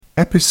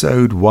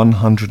Episode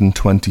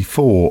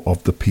 124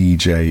 of the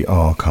PJ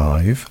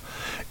Archive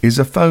is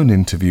a phone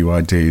interview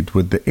I did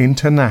with the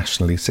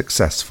internationally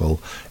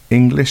successful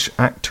English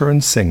actor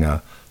and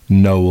singer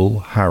Noel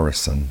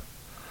Harrison.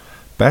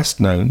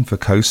 Best known for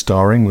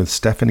co-starring with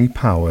Stephanie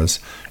Powers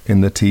in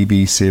the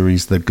TV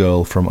series The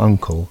Girl from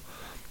U.N.C.L.E.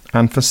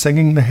 and for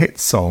singing the hit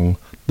song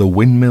The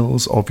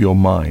Windmills of Your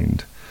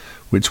Mind,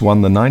 which won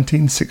the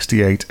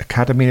 1968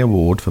 Academy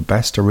Award for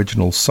Best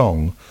Original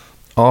Song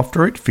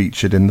after it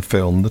featured in the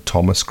film The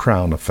Thomas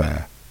Crown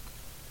Affair.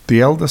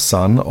 The elder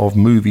son of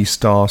movie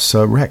star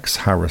Sir Rex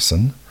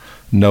Harrison,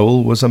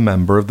 Noel was a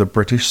member of the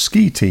British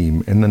ski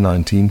team in the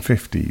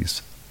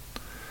 1950s.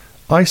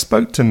 I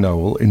spoke to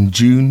Noel in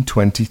June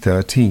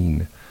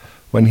 2013,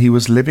 when he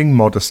was living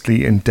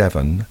modestly in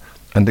Devon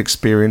and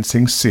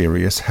experiencing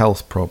serious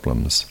health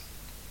problems.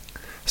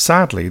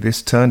 Sadly,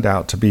 this turned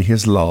out to be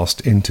his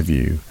last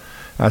interview,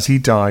 as he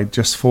died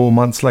just 4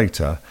 months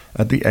later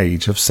at the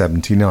age of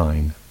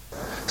 79.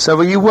 So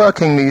are you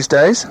working these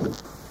days?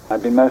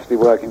 I've been mostly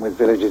working with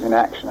Villages in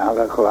Action, our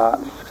local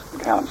arts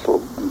council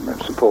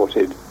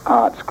supported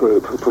arts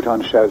group who put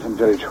on shows in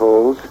village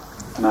halls,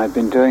 and I've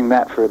been doing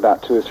that for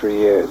about 2 or 3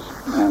 years,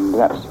 and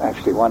that's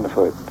actually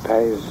wonderful. It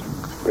pays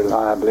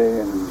reliably,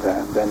 and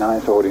they're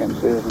nice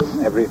audiences,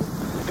 and every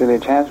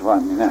village has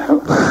one, you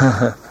know.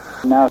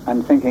 Now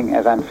I'm thinking,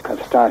 as I'm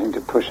starting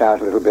to push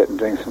out a little bit and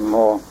doing some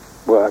more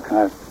work, and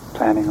I'm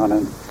planning on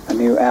a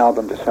new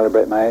album to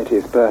celebrate my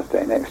 80th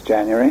birthday next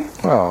January.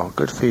 Oh,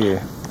 good for you.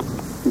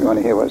 You want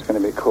to hear what it's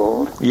going to be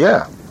called?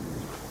 Yeah.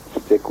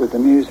 Stick with the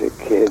music,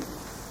 kid.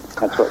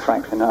 That's what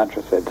Frank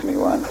Sinatra said to me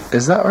once.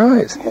 Is that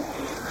right?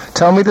 Yes.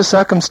 Tell me the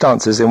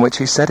circumstances in which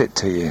he said it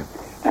to you.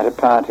 At a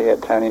party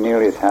at Tony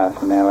Newley's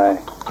house in L.A.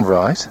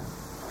 Right.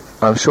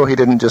 I'm sure he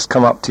didn't just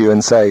come up to you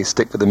and say,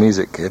 stick with the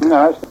music, kid.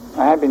 No,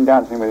 I had been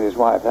dancing with his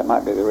wife. That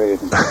might be the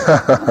reason.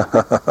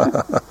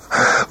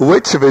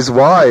 Which of his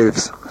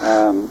wives?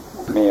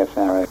 Mia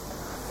Farrow.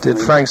 Did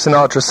Frank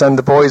Sinatra send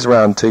the boys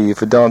round to you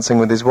for dancing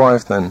with his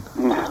wife, then?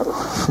 No.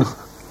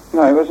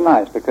 No, it was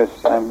nice, because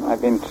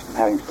I've been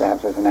having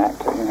stabs as an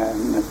actor, you know,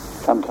 and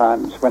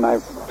sometimes when I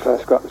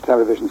first got the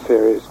television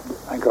series,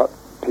 I got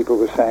people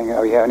were saying,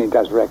 oh, he only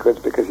does records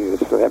because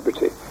he's a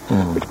celebrity,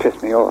 which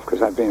pissed me off,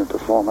 because I've been a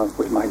performer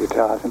with my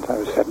guitar since I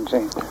was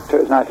 17. So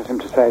it was nice of him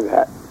to say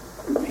that.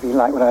 He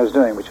liked what I was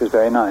doing, which was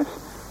very nice.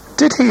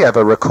 Did he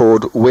ever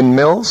record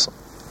Windmills?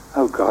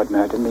 Oh, God,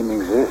 no, it didn't even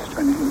exist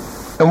when he...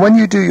 And when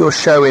you do your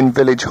show in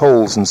village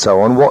halls and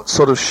so on, what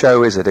sort of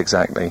show is it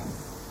exactly?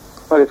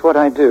 Well, it's what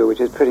I do, which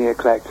is pretty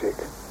eclectic.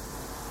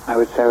 I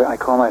would say I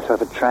call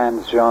myself a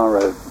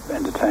trans-genre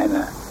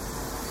entertainer,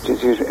 which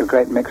is usually a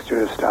great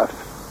mixture of stuff.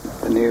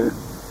 The new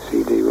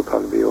CD will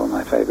probably be all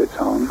my favourite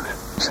songs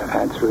I've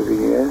had through the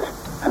years.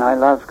 And I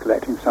love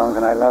collecting songs,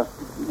 and I love,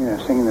 you know,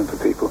 singing them for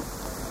people.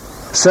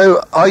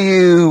 So are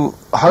you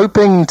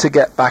hoping to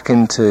get back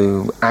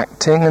into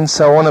acting and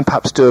so on, and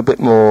perhaps do a bit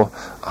more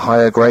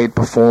higher grade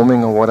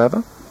performing or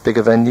whatever?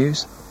 Bigger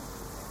venues?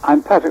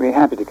 I'm perfectly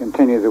happy to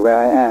continue the way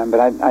I am,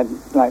 but I'd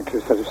like to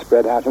sort of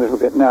spread out a little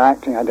bit. No,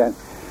 acting, I don't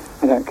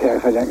care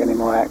if I don't get any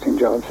more acting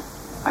jobs.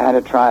 I had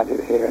a try at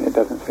it here, and it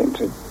doesn't seem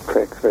to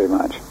click very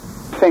much.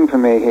 The thing for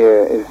me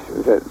here is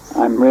that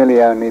I'm really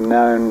only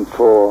known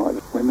for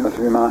Windmills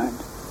of Your Mind,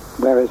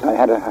 whereas I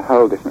had a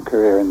whole different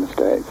career in the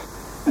States.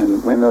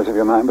 And Windmills of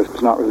Your Mind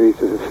was not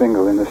released as a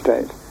single in the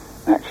States.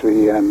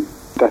 Actually,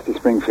 Dusty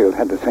Springfield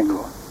had the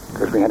single,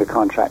 because we had a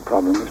contract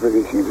problem with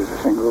releasing it as a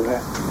single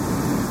there.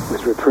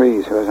 With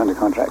Reprise, who I was under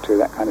contract to,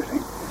 that kind of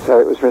thing.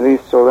 So it was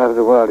released all over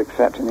the world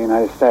except in the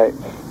United States.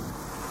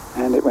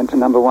 And it went to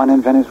number 1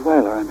 in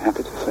Venezuela, I'm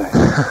happy to say.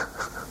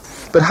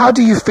 But how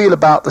do you feel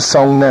about the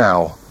song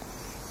now?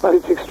 Well,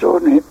 it's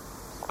extraordinary.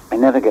 I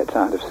never get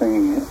tired of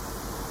singing it.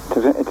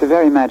 It's a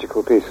very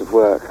magical piece of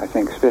work, I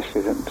think,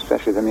 especially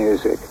the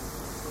music.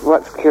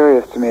 What's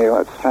curious to me,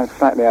 what's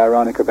slightly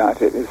ironic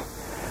about it, is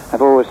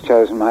I've always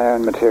chosen my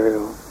own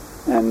material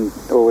and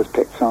always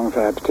picked songs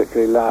that I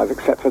particularly love,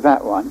 except for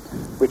that one,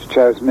 which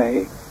chose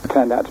me. It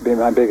turned out to be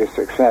my biggest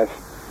success,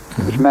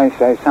 which may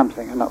say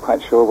something, I'm not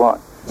quite sure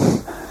what.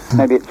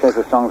 Maybe it says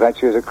the songs I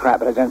choose are crap,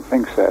 but I don't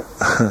think so.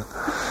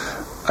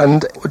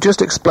 And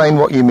just explain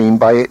what you mean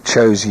by it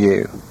chose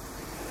you.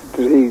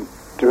 The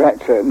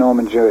director,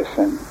 Norman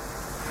Jewison,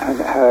 I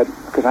heard,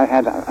 because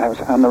I was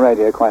on the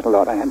radio quite a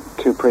lot. I had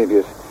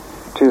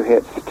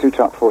two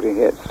top 40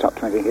 hits, top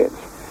 20 hits.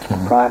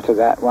 Prior to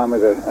that, one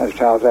with a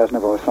Charles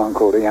Aznavour song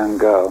called A Young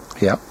Girl,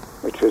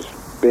 which was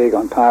big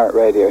on pirate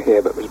radio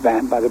here, but was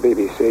banned by the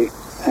BBC.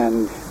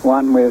 And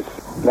one with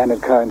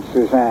Leonard Cohen's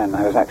Suzanne.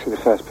 I was actually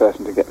the first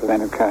person to get the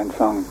Leonard Cohen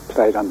song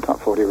played on top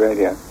 40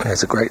 radio. Yeah,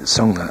 it's a great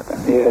song, that.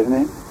 Yeah, isn't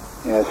it?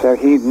 Yeah, so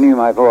he knew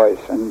my voice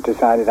and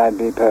decided I'd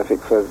be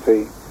perfect for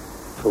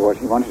what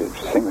he wanted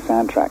to sing the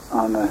soundtrack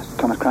on the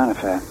Thomas Crown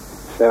Affair.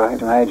 So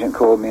my agent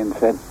called me and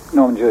said,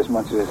 Norman Jewison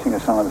wanted to sing a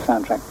song on the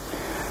soundtrack.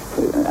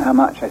 So, how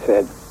much? I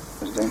said.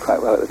 I was doing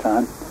quite well at the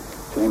time,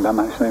 sitting by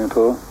my swimming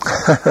pool.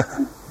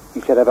 He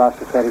said, I've asked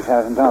for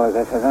 $30,000.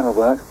 I said, that'll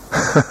work.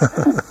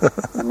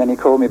 And then he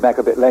called me back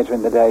a bit later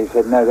in the day. He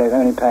said, no, they're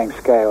only paying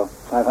scale,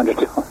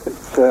 $500.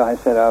 So I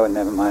said, oh,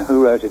 never mind.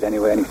 Who wrote it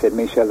anyway? And he said,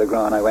 Michel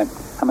Legrand. I went,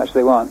 how much do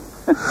they want?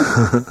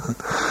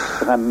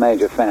 But I'm a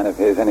major fan of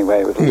his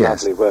anyway. It was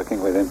lovely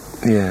working with him.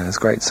 Yeah, it's a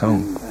great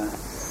song. And,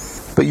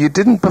 but you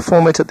didn't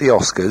perform it at the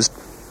Oscars?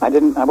 I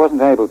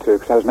wasn't able to,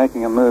 because I was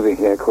making a movie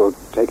here called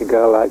Take a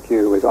Girl Like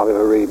You with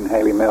Oliver Reed and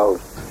Haley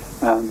Mills.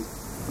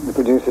 The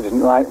producer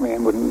didn't like me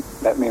and wouldn't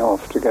let me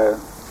off to go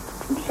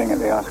sing at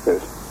the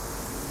Oscars.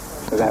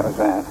 So that was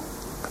that.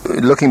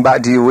 Looking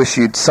back, do you wish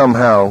you'd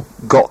somehow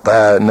got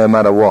there no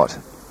matter what?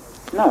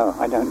 No,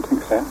 I don't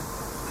think so.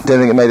 Don't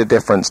think it made a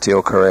difference to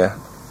your career?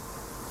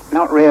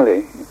 Not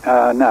really.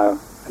 No,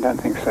 I don't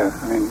think so.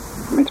 I mean,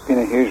 it's been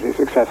a hugely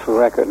successful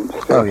record and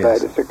still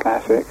played. It's a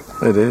classic.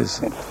 It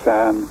is. It's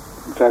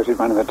voted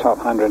one of the top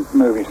 100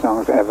 movie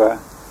songs ever.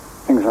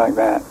 Things like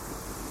that.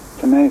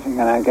 It's amazing,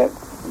 and I get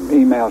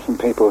emails from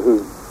people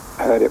who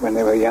heard it when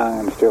they were young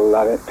and still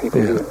love it.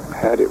 People who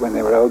heard it when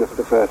they were older for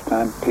the first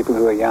time. People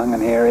who are young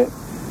and hear it.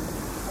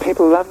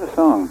 People love the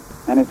song,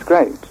 and it's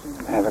great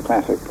to have a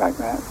classic like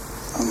that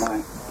on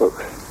my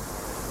books.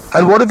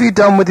 And what have you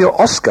done with your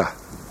Oscar?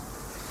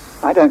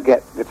 I don't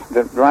get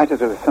the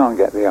writers of the song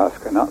get the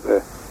Oscar, not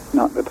the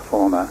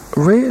performer.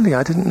 Really,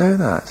 I didn't know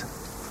that.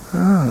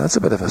 Oh, that's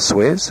a bit of a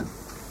swizz.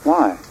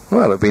 Why?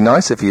 Well, it'd be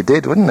nice if you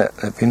did, wouldn't it?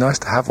 It'd be nice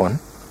to have one.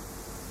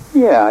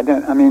 Yeah,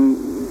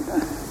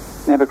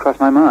 never crossed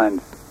my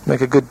mind.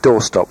 Make a good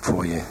doorstop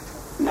for you.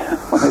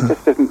 Well, it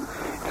just isn't.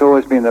 It's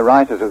always been the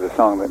writers of the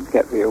song that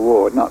get the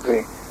award, not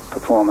the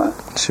performer.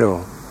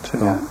 Sure.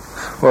 Yeah.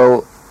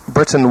 Well,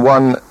 Britain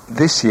won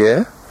this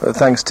year,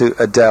 thanks to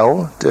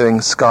Adele doing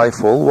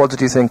Skyfall. What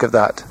did you think of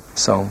that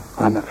song?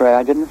 I'm afraid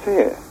I didn't see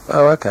it.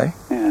 Oh, okay.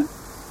 Yeah,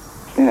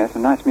 it's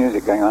some nice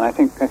music going on. I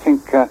think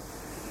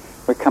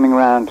we're coming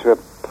round to a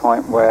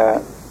point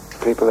where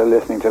people are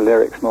listening to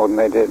lyrics more than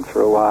they did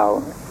for a while.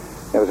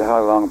 There was a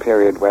whole long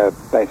period where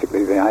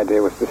basically the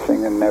idea was to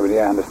sing and nobody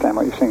understand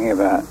what you're singing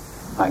about,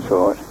 I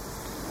thought.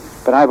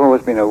 But I've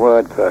always been a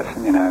word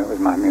person, with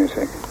my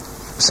music.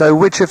 So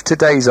which of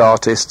today's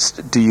artists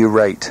do you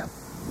rate?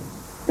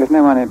 There's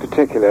no one in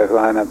particular who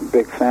I'm a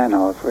big fan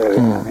of, really.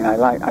 I mean,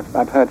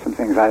 I've heard some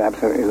things I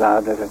absolutely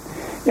love. There's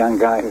a young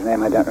guy whose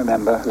name I don't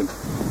remember who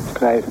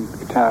plays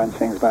guitar and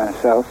sings by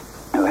himself,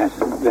 who has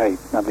very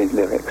lovely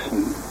lyrics,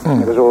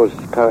 and it was always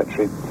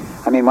poetry.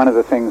 I mean, one of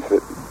the things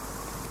that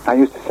I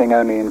used to sing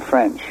only in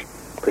French,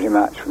 pretty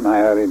much, from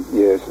my early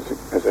years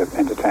as an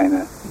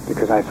entertainer,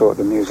 because I thought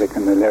the music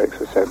and the lyrics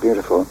were so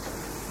beautiful.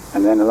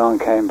 And then along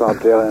came Bob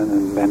Dylan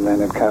and then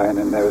Leonard Cohen,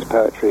 and there was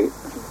poetry,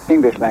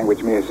 English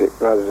language music,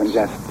 rather than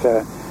just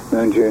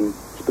Moon, June,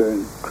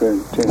 Spoon,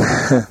 Croon, Tune.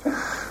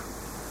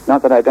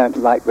 Not that I don't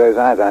like those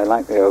either. I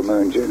like the old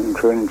Moon, June and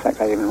Croon. In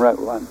fact, I even wrote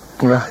one.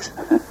 Right.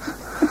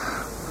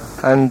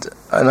 And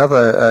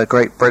another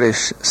great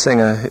British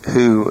singer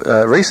who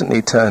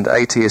recently turned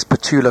 80 is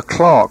Petula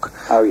Clark.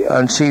 Oh, yeah.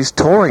 And she's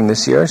touring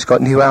this year. She's got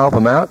a new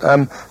album out.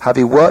 Have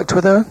you worked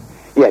with her?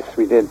 Yes,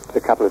 we did a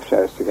couple of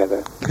shows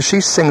together. Because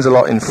she sings a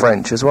lot in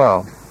French as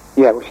well.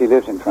 Yeah, well, she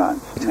lives in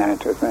France,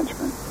 married to a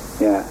Frenchman.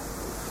 Yeah.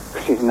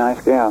 She's a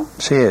nice girl.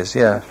 She is,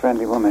 yeah. A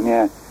friendly woman,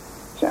 yeah.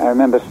 I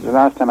remember the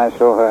last time I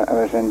saw her, I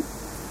was in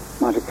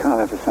Monte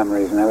Carlo for some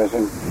reason. It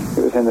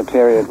was in the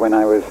period when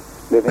I was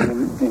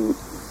living in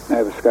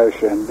Nova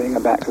Scotia and being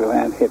a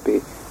back-to-the-land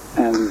hippie.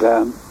 And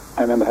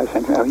I remember her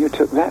saying, oh, you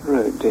took that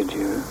route, did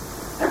you?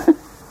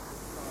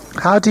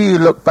 How do you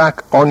look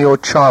back on your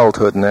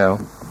childhood now?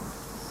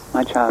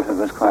 My childhood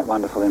was quite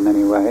wonderful in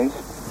many ways.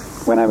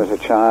 When I was a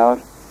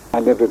child, I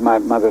lived with my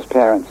mother's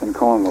parents in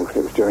Cornwall, because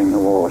it was during the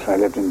war, so I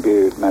lived in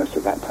Bude most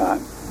of that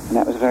time. And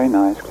that was very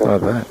nice, close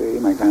to the sea.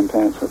 My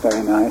grandparents were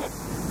very nice.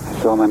 I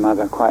saw my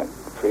mother quite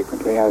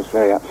frequently. I was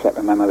very upset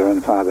when my mother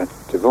and father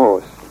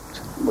divorced,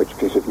 which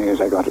piece of news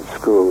I got at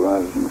school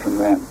rather than from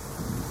them.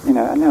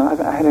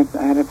 I had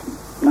a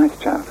nice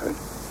childhood.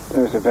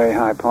 There was a very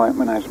high point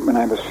when I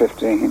was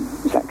 15.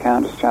 Does that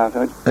count as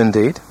childhood?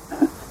 Indeed.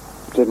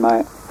 Did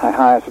my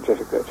higher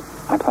certificate.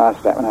 I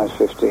passed that when I was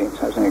 15,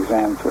 so I was an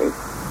exam freak.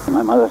 And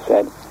my mother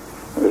said,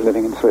 I was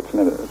living in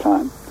Switzerland at the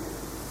time,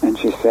 and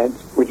she said,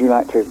 would you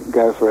like to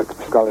go for a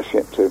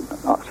scholarship to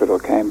Oxford or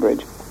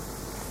Cambridge?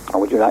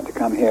 Or would you like to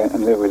come here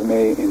and live with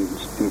me in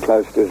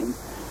Cloisters and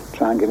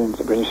try and get into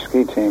the British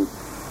ski team?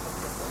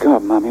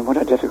 God, Mummy,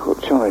 what a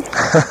difficult choice.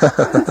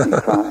 He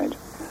cried.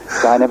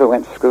 So I never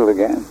went to school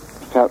again.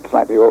 Felt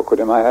slightly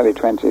awkward in my early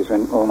 20s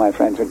when all my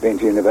friends who had been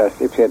to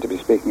university appeared to be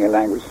speaking a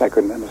language I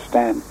couldn't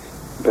understand.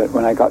 But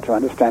when I got to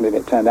understand it,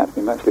 it turned out to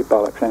be mostly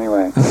bollocks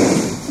anyway.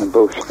 And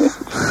bullshit.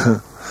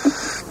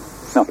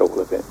 Not all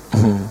of it.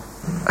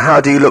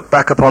 How do you look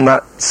back upon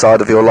that side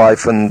of your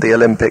life and the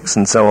Olympics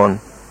and so on?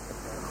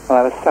 Well,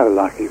 I was so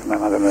lucky that my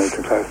mother moved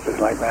to Cloisters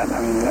like that.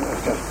 I mean, that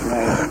was just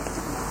amazing.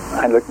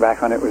 I look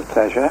back on it with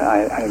pleasure.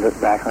 I look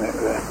back on it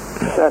with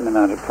a certain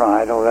amount of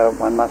pride, although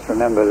one must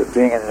remember that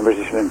being in the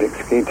British Olympic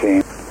ski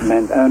team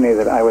meant only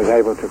that I was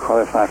able to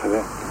qualify for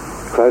the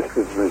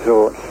Cloisters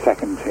Resorts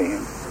second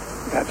team.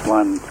 That's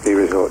one ski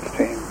resorts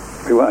team.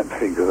 We weren't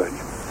very good.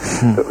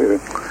 But we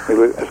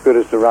were as good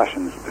as the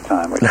Russians at the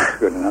time, which was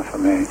good enough for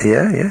me.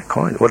 Yeah,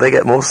 quite. Well, they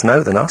get more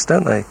snow than us,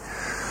 don't they?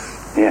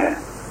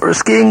 Yeah. Well,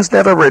 skiing's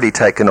never really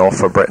taken off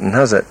for Britain,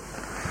 has it?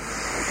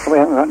 We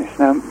haven't got any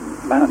snow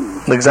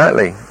mountains.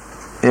 Exactly.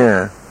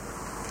 Yeah.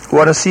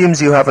 One assumes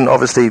you haven't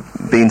obviously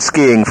been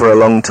skiing for a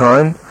long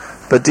time,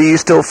 but do you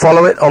still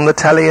follow it on the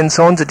telly and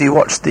so on? Did you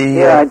watch the...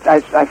 Yeah,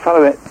 I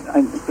follow it.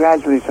 I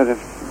gradually sort of...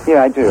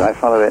 Yeah, I do. I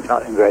follow it,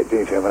 not in great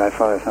detail, but I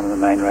follow some of the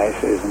main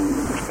races,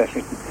 and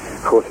especially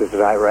courses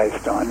that I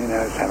raced on, to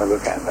have a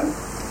look at them.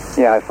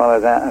 Yeah, I follow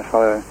that. I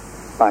follow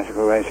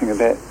bicycle racing a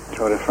bit,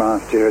 Tour de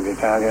France, Giro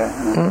d'Italia.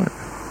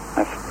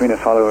 I've been a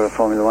follower of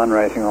Formula One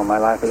racing all my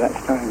life, but that's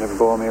starting to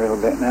bore me a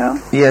little bit now.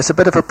 Yeah, it's a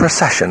bit of a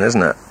procession,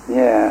 isn't it?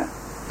 Yeah.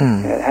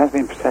 Yeah, it has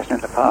been procession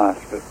in the past,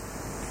 but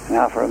an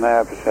Alfa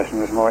Romeo procession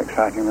was more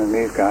exciting than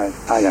these guys.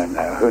 I don't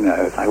know. Who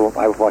knows? I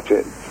watch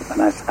it,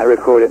 and I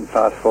record it and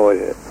fast-forward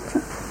it.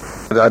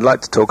 I'd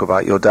like to talk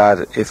about your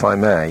dad, if I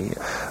may.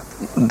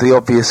 The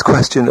obvious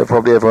question that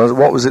probably everyone has,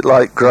 what was it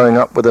like growing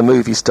up with a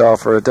movie star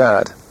for a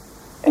dad?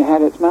 It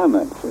had its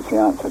moments, is the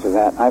answer to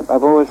that.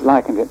 I've always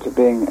likened it to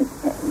being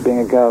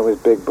a girl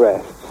with big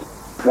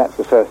breasts. That's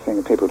the first thing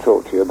that people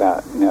talk to you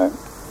about, and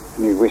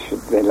you wish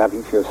they loved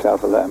you for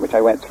yourself alone, which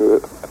I went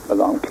through a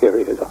long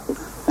period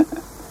of.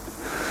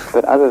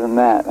 But other than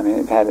that, I mean,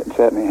 it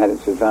certainly had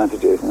its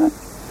advantages, and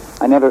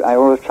I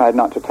always tried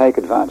not to take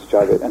advantage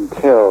of it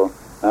until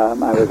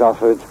I was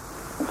offered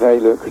a very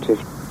lucrative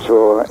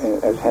tour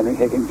as Henry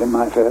Higgins in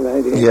My Fair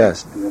Lady in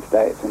the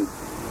States, and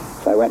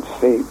so I went to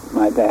see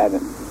my dad,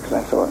 because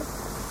I thought,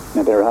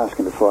 they were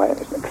asking before I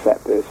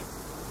accept this.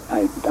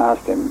 I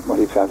asked him what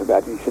he felt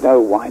about it. He said, "Oh,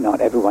 why not?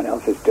 Everyone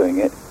else is doing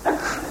it."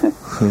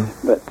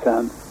 But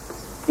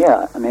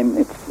yeah, I mean,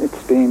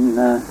 it's been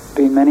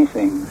many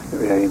things,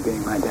 really,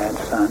 being my dad's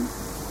son.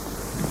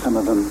 Some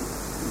of them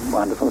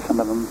wonderful, some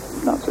of them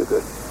not so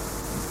good.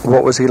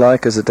 What was he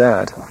like as a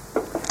dad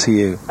to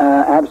you?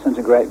 Absent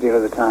a great deal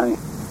of the time.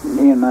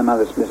 He and my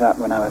mother split up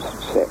when I was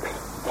 6,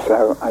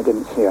 so I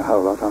didn't see a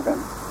whole lot of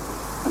him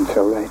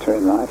until later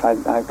in life.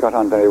 I got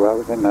on very well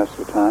with him most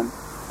of the time.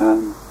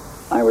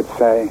 I would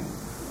say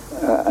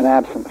an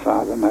absent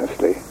father,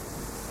 mostly.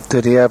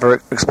 Did he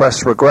ever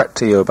express regret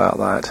to you about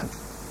that?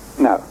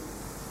 No.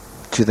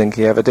 Do you think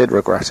he ever did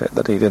regret it,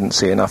 that he didn't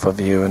see enough of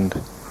you and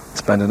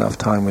spend enough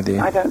time with you?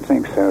 I don't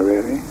think so,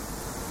 really.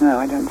 No,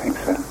 I don't think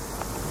so.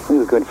 We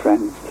were good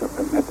friends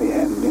at the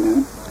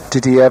end,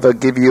 Did he ever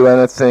give you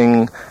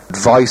anything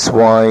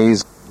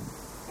advice-wise?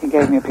 He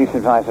gave me a piece of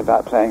advice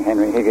about playing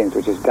Henry Higgins,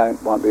 which is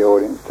don't want the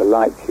audience to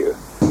like you.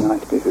 A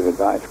nice piece of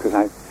advice, because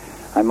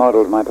I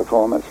modelled my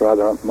performance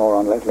rather more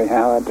on Leslie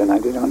Howard than I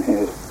did on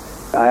his.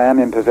 I am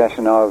in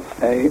possession of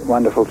a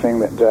wonderful thing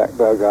that Dirk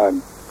Bogarde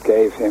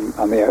gave him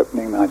on the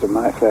opening night of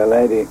My Fair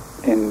Lady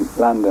in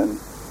London,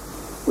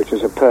 which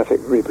is a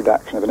perfect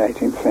reproduction of an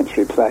 18th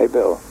century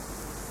playbill,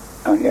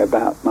 only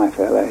about My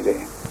Fair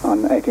Lady,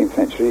 on 18th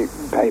century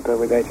paper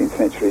with 18th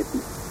century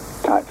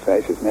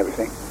typefaces and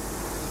everything.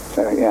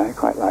 So yeah, I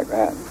quite like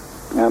that.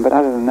 But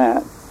other than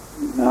that,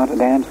 not a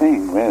damn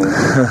thing, really.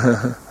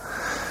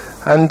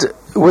 And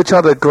which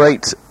other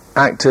great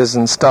actors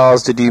and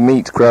stars did you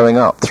meet growing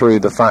up through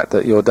the fact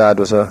that your dad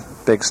was a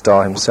big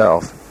star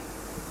himself?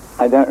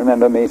 I don't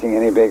remember meeting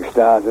any big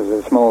stars as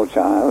a small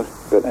child,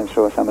 but I'm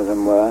sure some of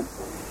them were.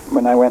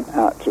 When I went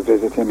out to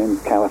visit him in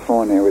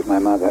California with my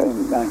mother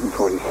in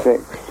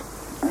 1946,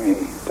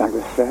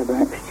 Douglas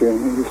Fairbanks Jr.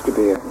 used to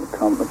be a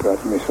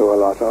person we saw a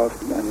lot of,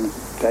 and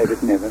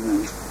David Niven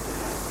and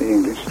the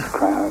English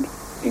crowd.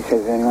 He said,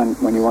 "Is anyone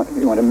you want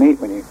to meet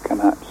when you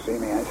come out to see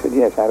me?" I said,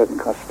 "Yes, Abbott and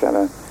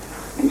Costello."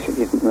 He said,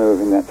 "You didn't move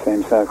in that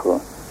same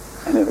circle."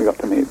 I never got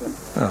to meet them.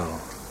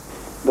 Oh.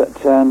 But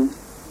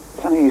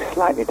something you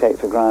slightly take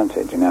for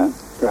granted,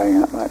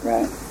 growing up like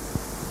that.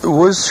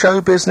 Was show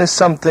business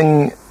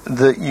something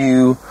that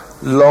you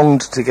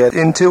longed to get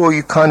into, or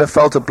you kind of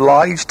felt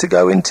obliged to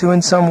go into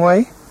in some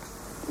way?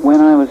 When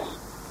I was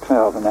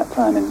 12, in that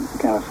time in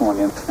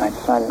California, I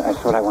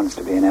thought I wanted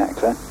to be an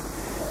actor.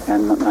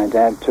 And my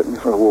dad took me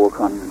for a walk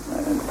took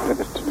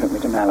me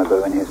to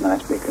Malibu in his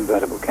nice big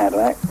convertible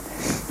Cadillac.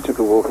 He took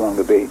a walk along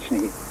the beach,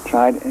 and he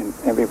tried in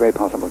every way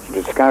possible to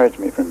discourage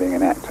me from being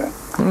an actor,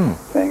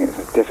 saying it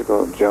was a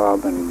difficult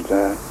job and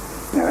there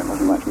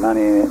wasn't much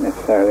money in it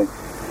necessarily.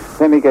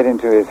 Then we get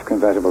into his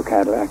convertible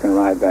Cadillac and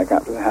ride back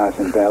up to the house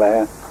in Bel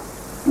Air,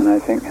 and I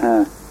think,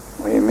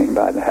 what do you mean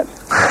by that?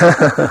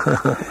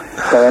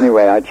 So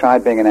anyway, I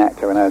tried being an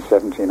actor when I was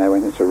 17. I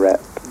went into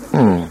rep,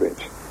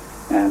 switch,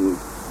 and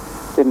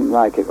didn't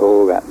like it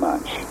all that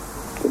much.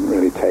 Didn't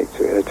really take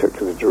to it. I took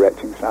to the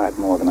directing side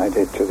more than I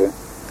did to the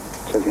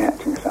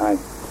acting side.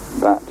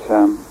 But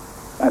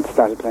I'd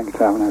started playing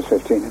guitar when I was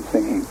 15 and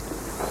singing.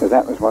 So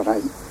that was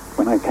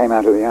when I came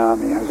out of the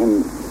army, I was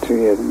in 2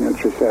 years in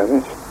military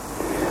service.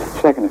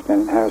 Second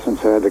lieutenant Harrison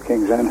served the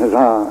King's Own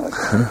Hussars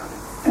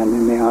and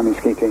in the army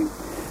ski team.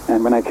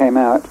 And when I came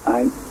out,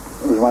 I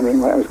was wondering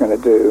what I was going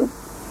to do.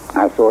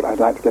 I thought I'd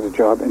like to get a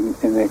job in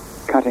the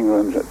cutting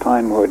rooms at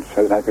Pinewood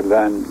so that I could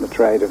learn the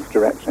trade of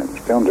direction,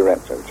 film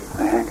director, which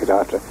I hankered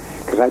after.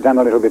 because I'd done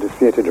a little bit of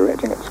theatre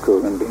directing at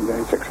school and been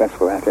very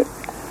successful at it.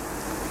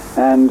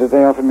 And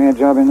they offered me a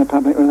job in the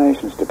public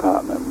relations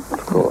department,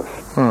 of course.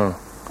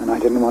 And I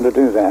didn't want to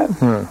do that.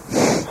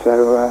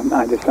 So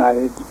I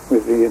decided,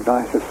 with the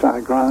advice of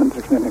Cy Grant,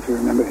 I don't know if you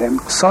remember him.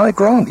 Cy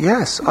Grant,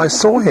 yes. I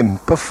saw him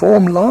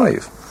perform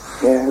live.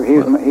 Yeah,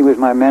 he was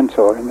my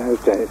mentor in those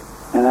days.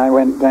 And I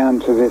went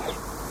down to this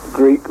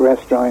Greek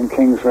restaurant in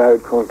King's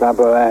Road called La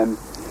Bohème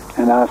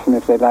and asked them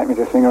if they'd like me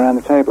to sing around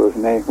the tables,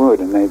 and they would,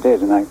 and they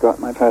did. And I got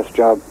my first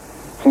job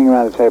singing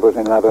around the tables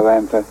in La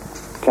Bohème for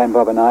 10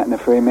 bob a night and a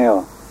free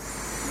meal.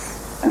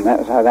 And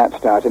that's how that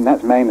started, and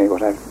that's mainly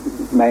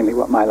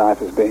what my life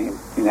has been.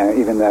 You know,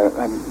 even though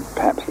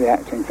perhaps the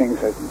acting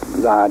things are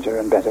larger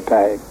and better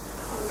paid.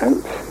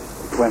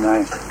 When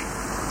I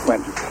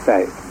went to the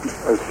States,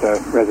 I was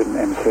resident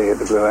MC at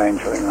the Blue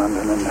Angel in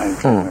London, and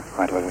I did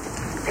quite a lot of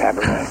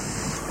cabaret.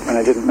 When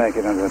I didn't make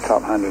it under the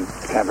top 100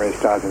 cabaret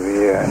stars of the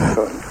year, I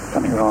thought,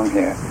 something wrong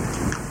here.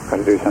 Got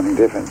to do something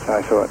different. So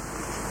I thought,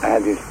 I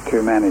had these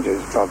two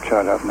managers, Bob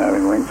Chodoff and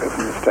Owen Winkler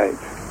from the States,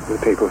 the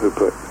people who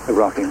put the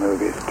Rocky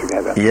movies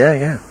together.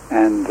 Yeah.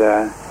 And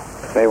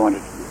they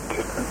wanted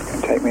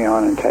to take me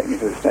on and take me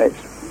to the States,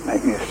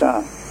 make me a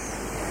star.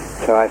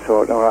 So I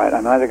thought, all right,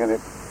 I'm either going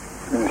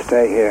to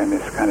stay here in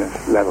this kind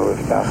of level of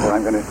stuff, or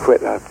I'm going to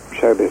quit our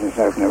show business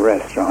and open a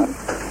restaurant,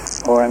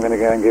 or I'm going to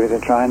go and give it a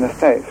try in the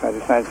States. So I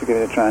decided to give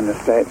it a try in the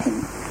States,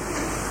 and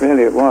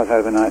really it was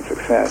overnight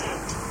success.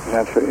 It was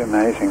absolutely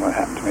amazing what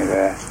happened to me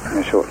there in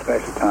a short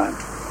space of time.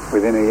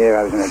 Within a year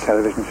I was in a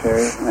television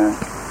series,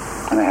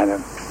 and I had a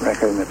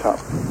record in the top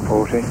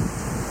 40,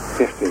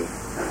 50.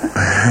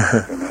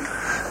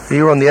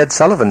 You were on the Ed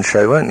Sullivan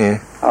Show, weren't you?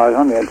 I was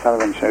on the Ed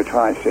Sullivan Show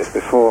twice. Just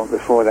before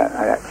that,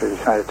 I actually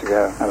decided to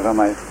go. I was on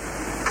the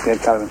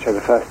Ed Sullivan Show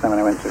the first time when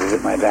I went to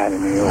visit my dad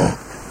in New York.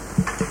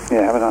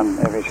 Yeah, I was on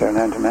every show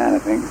known to man, I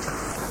think.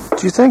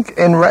 Do you think,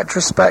 in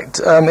retrospect,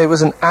 it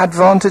was an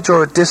advantage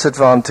or a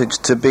disadvantage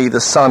to be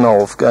the son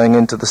of going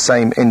into the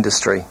same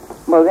industry?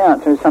 Well, the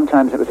answer is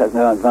sometimes it was at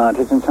no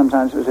advantage and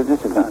sometimes it was a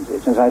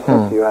disadvantage. As I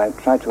said to you, I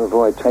tried to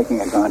avoid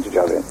taking advantage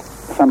of it.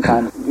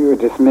 Sometimes you were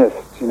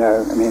dismissed, you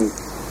know. I mean,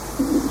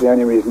 the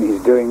only reason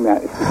he's doing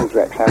that is because he's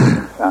Rex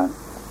Harrison's son.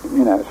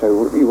 You know,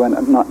 so you were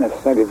not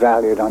necessarily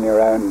valued on your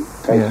own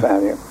face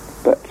value.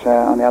 But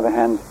on the other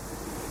hand,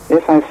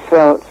 if I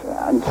felt,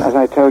 and as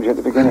I told you at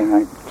the beginning,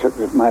 I took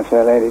My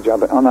Fair Lady job,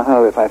 but on the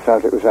whole, if I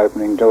felt it was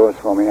opening doors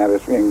for me, I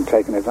was being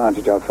taken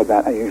advantage of for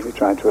that, I usually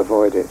tried to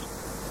avoid it.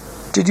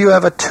 Did you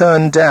ever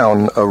turn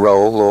down a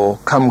role or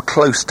come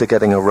close to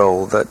getting a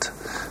role that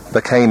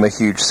became a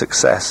huge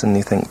success and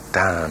you think,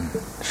 damn,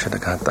 should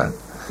have got that?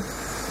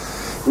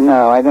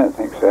 No, I don't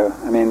think so.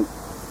 I mean,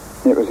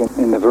 it was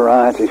in the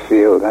variety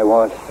field. I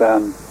was,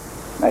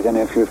 I don't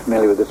know if you're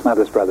familiar with the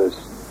Smothers Brothers.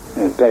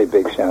 It was a very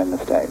big show in the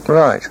States.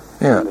 Right,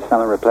 yeah. And the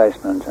summer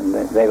replacement, and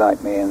they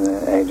liked me, and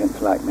the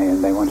agents liked me,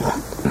 and they wanted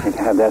me to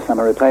have their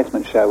summer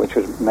replacement show, which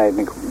made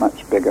me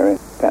much bigger in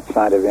that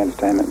side of the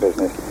entertainment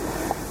business.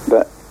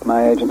 But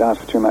my agent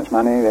asked for too much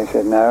money. They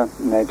said no,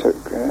 and they took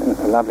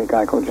a lovely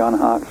guy called John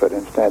Hartford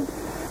instead.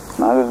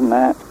 And other than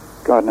that,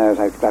 God knows,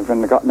 I've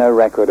got no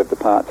record of the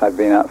parts I've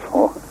been up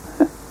for.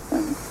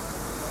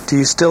 Do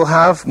you still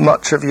have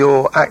much of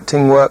your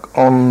acting work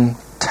on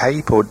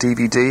tape or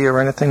DVD or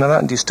anything like that,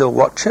 and do you still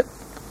watch it?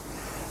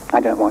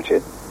 I don't watch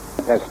it.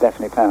 There's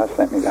Stephanie Powers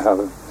sent me the whole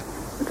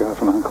The Girl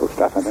from U.N.C.L.E.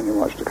 stuff. I've only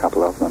watched a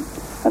couple of them.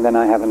 And then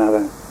I have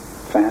another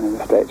fan in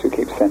the States who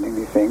keeps sending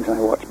me things, and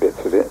I watch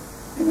bits of it,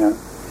 you know.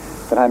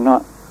 But I'm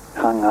not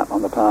hung up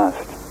on the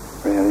past,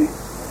 really.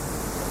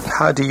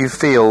 How do you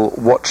feel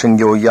watching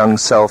your young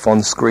self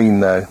on screen,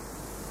 though?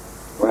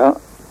 Well,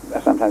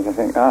 sometimes I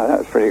think, oh, that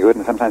was pretty good,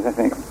 and sometimes I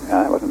think, oh,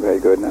 that wasn't very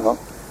good, no.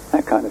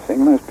 That kind of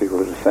thing. Most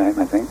people are the same,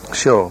 I think.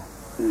 Sure,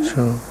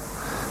 sure.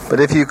 But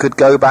if you could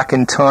go back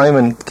in time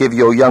and give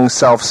your young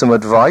self some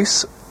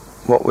advice,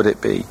 what would it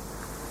be?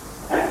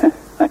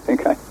 I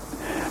think I'd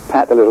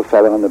pat the little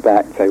fellow on the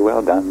back and say,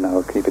 well done,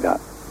 Noel, keep it up.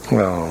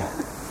 Oh.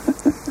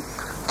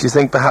 Do you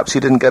think perhaps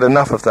you didn't get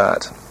enough of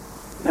that?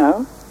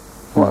 No.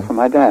 What, from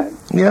my dad?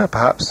 Yeah,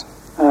 perhaps.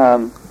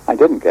 I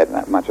didn't get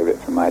that much of it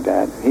from my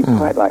dad. He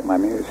quite liked my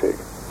music.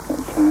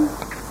 But,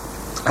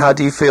 how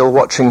do you feel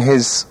watching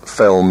his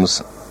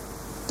films?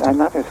 I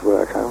love his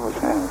work, I always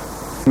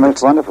have. The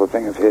most wonderful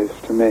thing of his,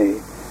 to me,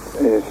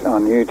 is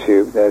on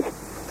YouTube, there's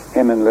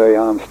him and Louis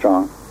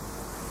Armstrong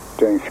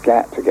doing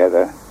scat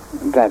together,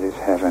 and that is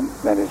heaven.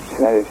 That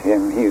is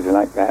him. He's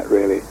like that,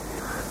 really.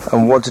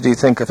 And what did you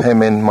think of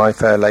him in My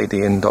Fair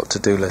Lady and Dr.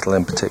 Dolittle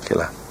in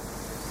particular?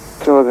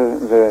 Saw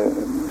the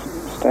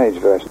stage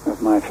version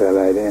of My Fair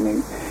Lady,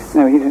 and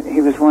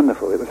he was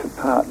wonderful. It was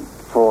a part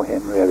for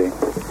him, really.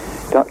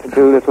 Dr.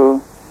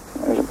 Dolittle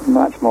was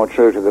much more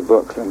true to the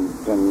book than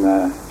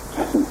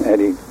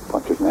Eddie,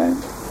 what's his name?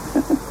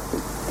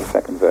 The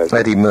second version.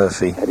 Eddie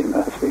Murphy. Eddie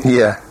Murphy.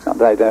 Yeah. Not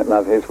that I don't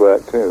love his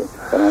work too,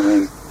 but I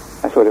mean,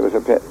 I thought it was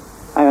a bit,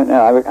 I don't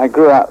know, I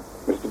grew up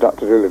with the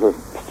Dr. Dolittle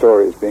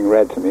stories being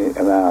read to me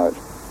aloud,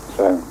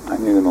 so I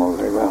knew them all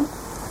very well.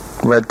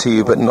 Read to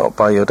you, but not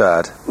by your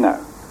dad? No,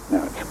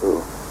 at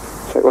school.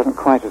 So it wasn't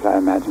quite as I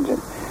imagined it.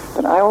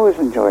 But I always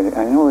enjoyed it.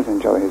 I always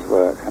enjoy his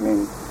work. I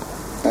mean,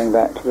 going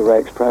back to the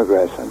Rake's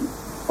Progress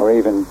or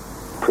even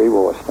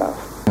pre-war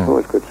stuff.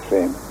 Always good to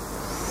see him.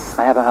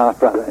 I have a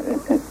half-brother.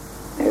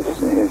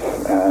 His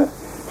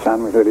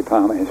son was Willie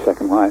Palmer, his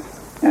second wife,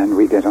 and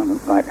we get on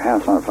like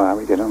house on fire.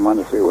 We get on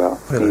wonderfully well.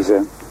 Really? He's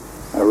a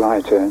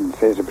writer and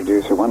theatre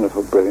producer,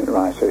 wonderful, brilliant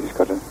writer. He's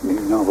got a new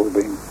novel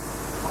being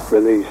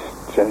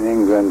released in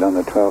England on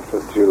the 12th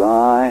of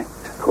July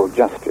called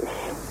Justice.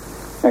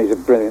 No, he's a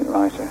brilliant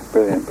writer,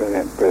 brilliant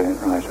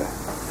writer,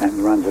 and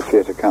runs a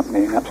theatre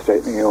company in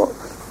upstate New York,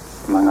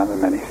 among other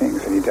many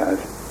things that he does.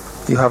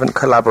 You haven't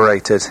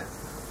collaborated?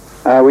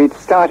 We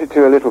started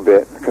to a little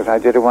bit, because I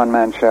did a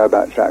one-man show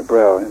about Jacques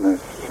Brel in the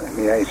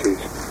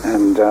 80s,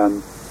 and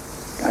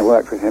I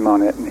worked with him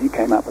on it, and he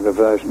came up with a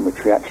version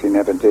which we actually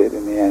never did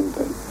in the end,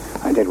 but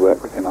I did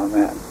work with him on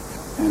that.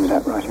 I ended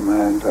up writing my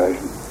own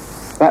version.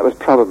 That was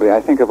probably,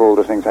 I think of all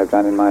the things I've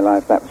done in my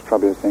life, that was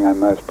probably the thing I'm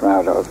most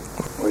proud of,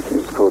 which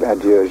is called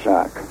Adieu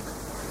Jacques.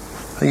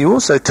 You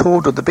also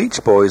toured with the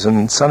Beach Boys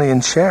and Sonny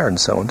and Cher and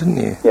so on, didn't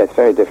you? Yes,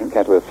 very different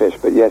kettle of fish,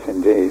 but yes,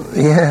 indeed.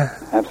 Yeah.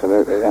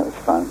 Absolutely, that was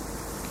fun.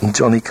 And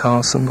Johnny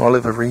Carson,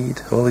 Oliver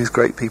Reed, all these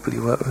great people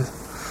you work with.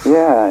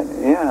 Yeah,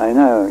 I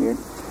know.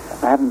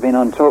 I haven't been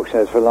on talk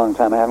shows for a long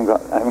time. I haven't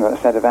got a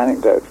set of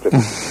anecdotes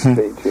to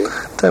speak to you.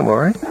 Don't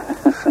worry.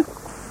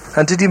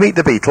 And did you meet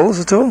the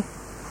Beatles at all?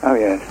 Oh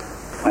yes,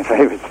 my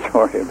favourite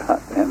story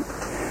about them,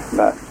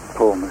 about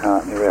Paul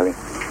McCartney. Really,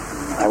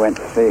 I went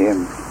to see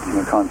him in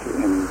a concert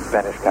in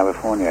Venice,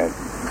 California,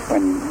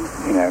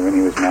 when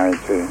he was married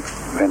to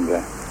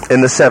Linda. In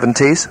the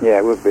 70s? Yeah,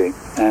 it would be.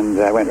 And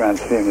I went around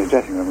to see him in his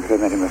dressing room because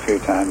I met him a few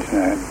times.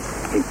 And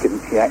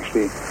he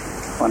actually,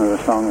 one of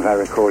the songs I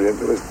recorded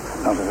that was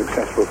not a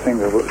successful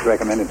single was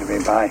recommended to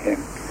me by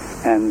him.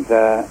 And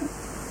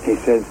he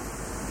said,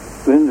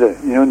 "Linda,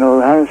 you know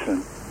Noel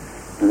Harrison?"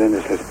 And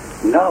Linda says,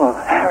 "Noel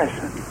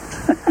Harrison."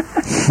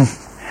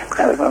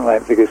 That was one of my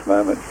biggest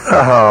moments.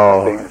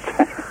 Oh.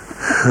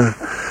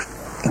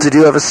 Did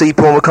you ever see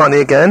Paul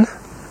McCartney again?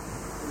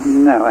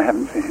 No, I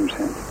haven't seen him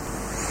since.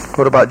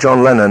 What about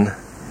John Lennon?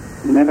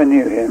 Never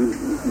knew him.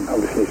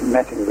 Obviously,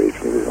 met him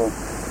briefly before.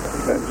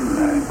 But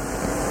no.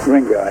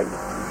 Ringo, I'd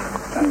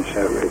done a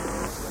show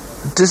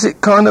with. Does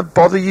it kind of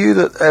bother you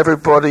that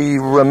everybody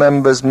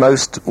remembers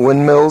most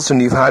Windmills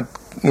and you've had,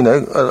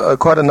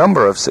 quite a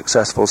number of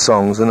successful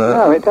songs?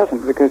 No, it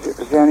doesn't, because it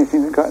was the only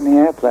thing that got any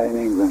airplay in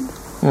England.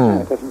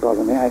 No, it doesn't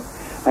bother me.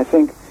 I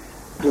think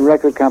the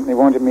record company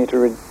wanted me to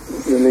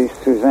release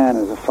Suzanne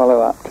as a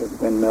follow-up to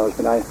Windmills,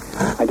 but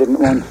I didn't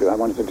want to. I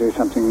wanted to do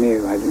something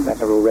new. I think that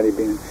had already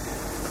been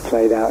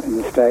played out in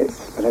the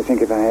States, but I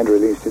think if I had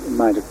released it, it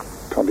might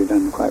have probably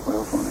done quite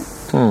well for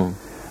me.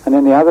 And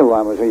then the other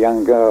one was A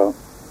Young Girl,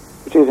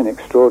 which is an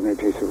extraordinary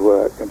piece of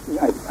work.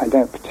 I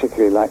don't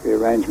particularly like the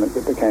arrangement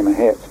that became a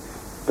hit,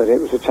 but it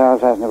was a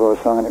Charles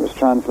Aznavour song, and it was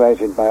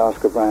translated by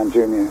Oscar Brown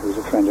Jr., who's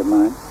a friend of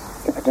mine.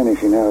 I don't know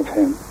if you know of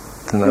him.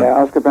 No. Yeah,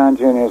 Oscar Brown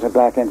Jr. is a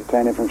black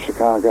entertainer from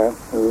Chicago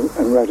who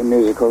wrote a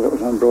musical that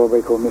was on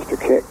Broadway called Mr.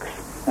 Kicks,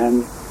 and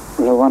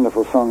was a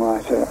wonderful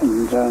songwriter.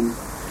 And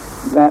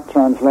that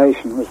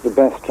translation was the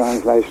best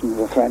translation of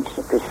the French,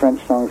 because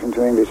French songs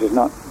into English is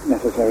not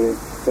necessarily a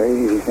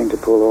very easy thing to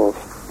pull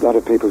off. A lot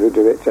of people who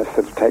do it just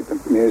sort of take the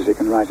music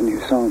and write a new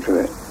song to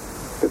it.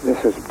 But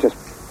this was just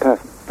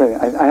perfect,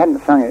 brilliant. I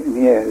hadn't sung it in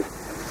years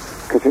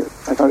because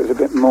I thought it was a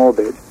bit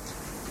morbid,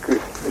 because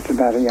it's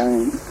about a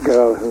young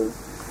girl who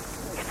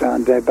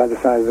found dead by the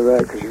side of the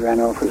road because she ran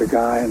off with a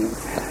guy and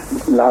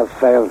love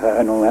failed her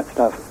and all that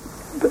stuff.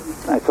 But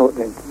I thought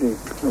the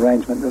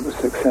arrangement that was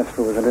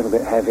successful was a little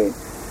bit heavy.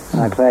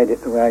 And I played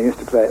it the way I used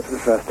to play it for the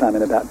first time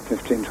in about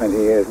 15, 20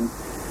 years, and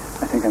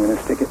I think I'm going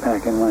to stick it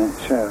back in my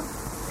show.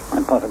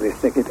 And possibly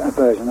stick a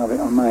version of it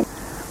on mine.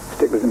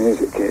 Stick with the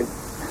Music Kid.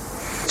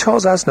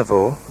 Charles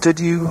Aznavour, did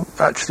you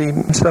actually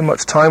spend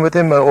much time with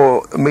him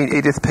or meet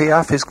Edith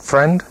Piaf, his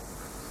friend?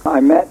 I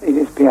met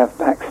Edith Piaf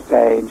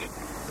backstage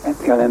at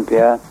the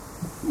Olympia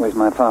with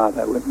my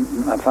father.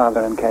 My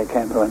father and Kay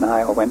Kemper and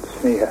I all went to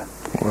see her.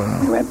 Wow.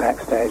 We went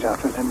backstage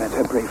afterwards and met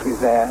her briefly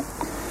there.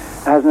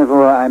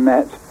 Aznavour I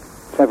met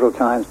several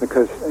times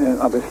because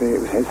obviously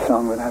it was his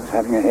song that I was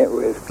having a hit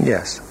with.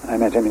 Yes. I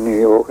met him in New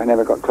York. I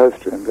never got close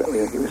to him, but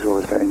he was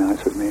always very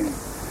nice with me.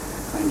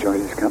 I enjoyed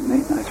his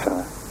company. Nice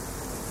fella.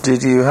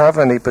 Did you have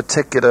any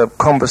particular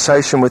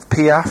conversation with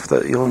Piaf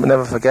that you'll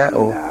never forget?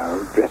 Or?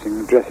 No,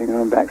 dressing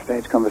room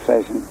backstage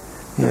conversation.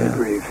 Very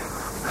brief.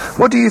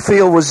 What do you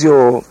feel was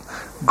your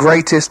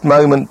greatest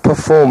moment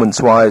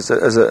performance-wise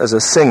as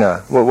a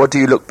singer? What do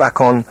you look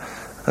back on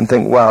and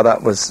think, wow,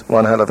 that was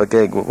one hell of a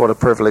gig, what a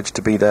privilege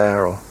to be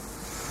there? Or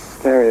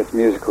various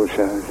musical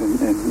shows in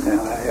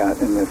LA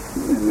in the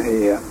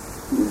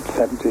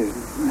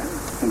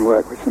 70s and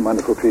work with some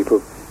wonderful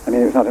people. I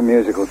mean, it's not a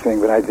musical thing,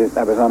 but I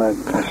was on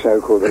a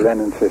show called the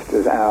Lennon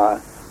Sisters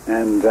Hour,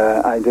 and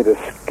I did a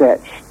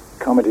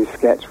comedy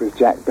sketch with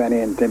Jack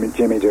Benny and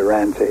Jimmy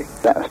Durante.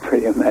 That was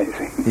pretty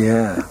amazing.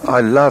 Yeah,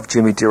 I love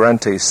Jimmy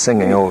Durante's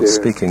singing or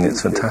speaking.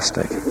 It's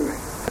fantastic.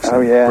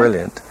 Oh, yeah.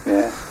 Brilliant.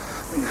 Yeah,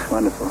 it's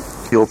wonderful.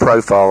 Your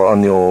profile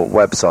on your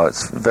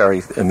website's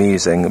very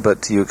amusing,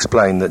 but you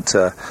explain that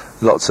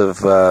lots of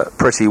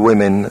pretty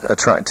women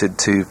attracted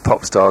to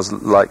pop stars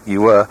like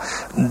you were.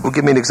 Well,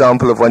 give me an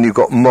example of when you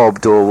got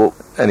mobbed, or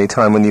any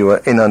time when you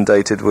were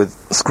inundated with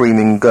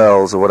screaming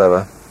girls or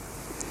whatever.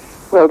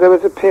 Well, there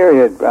was a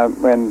period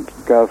when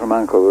Girl from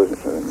U.N.C.L.E. was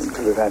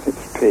sort of at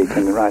its peak,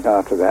 and right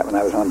after that, when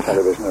I was on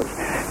television, it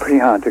was pretty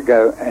hard to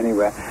go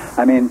anywhere.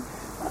 I mean,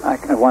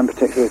 at one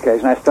particular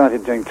occasion, I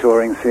started doing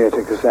touring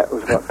theatre because that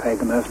was what paid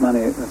the most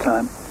money at the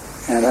time.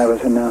 And I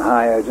was in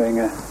Ohio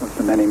doing of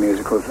the many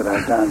musicals that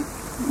I'd done.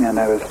 And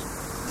I was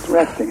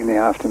resting in the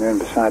afternoon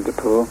beside the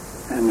pool,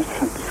 and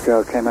this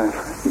girl came over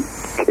and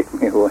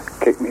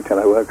kicked me till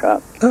I woke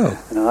up. Oh.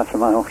 And asked for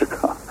my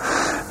autograph.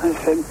 I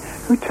said,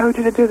 "Who told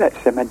you to do that?"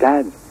 She said, "My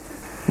dad."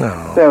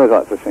 No. There were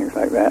lots of things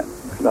like that,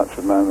 lots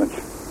of moments.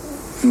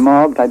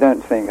 Mobbed, I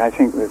don't think. I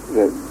think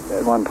that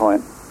at one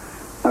point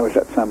I was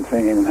at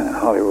something in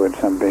Hollywood,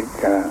 some big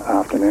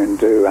afternoon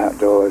do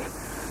outdoors,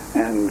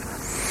 and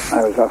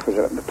I was offered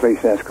the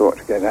police escort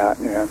to get out,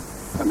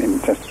 I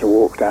mean, just to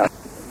walked out,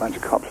 a bunch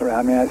of cops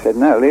around me. I said,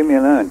 "No, leave me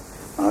alone.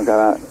 I'll go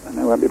out, and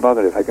I won't be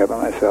bothered if I go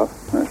by myself."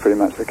 And that's pretty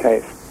much the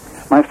case.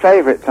 My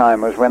favourite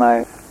time was when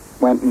I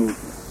went and,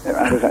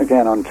 I was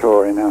again on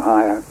tour in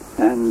Ohio,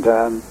 and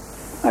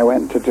I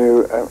went to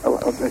do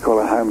what they call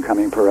a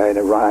homecoming parade,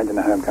 a ride in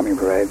a homecoming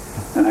parade,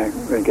 and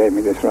they gave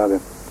me this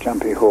rather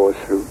jumpy horse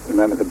who, the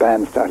moment the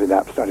band started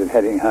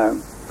heading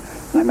home,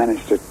 and I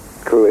managed to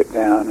cool it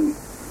down and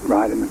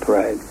ride in the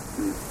parade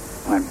in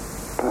my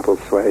purple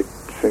suede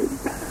suit.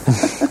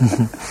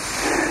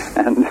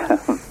 And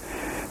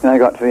then I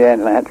got to the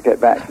end and I had to get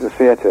back to the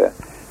theatre,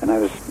 and I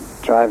was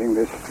driving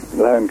this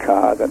loan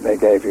car that they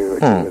gave you,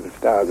 which was the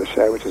star of the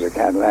show, which is a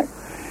Cadillac,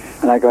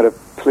 and I got a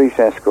police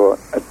escort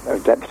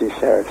of deputy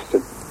sheriffs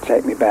to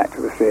take me back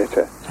to the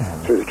theatre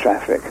through the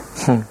traffic,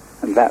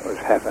 and that was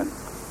heaven.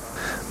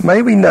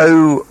 May we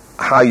know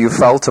how you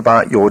felt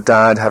about your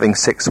dad having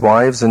 6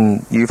 wives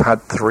and you've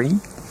had 3?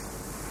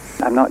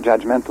 I'm not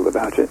judgmental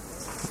about it.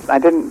 I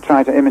didn't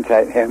try to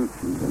imitate him.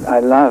 I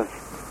love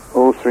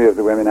all 3 of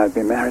the women I've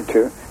been married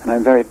to, and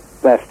I'm very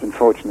blessed and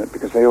fortunate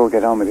because they all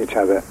get on with each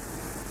other,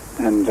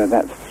 and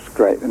that's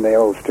great, and they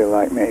all still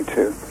like me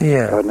too.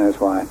 Yeah. God knows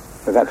why.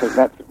 So that's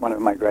one of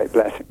my great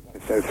blessings.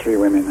 It's those 3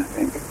 women, I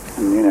think.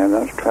 And,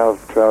 that's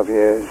 12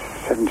 years,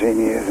 17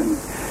 years, and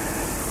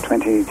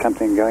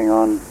 20-something going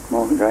on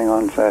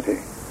 30.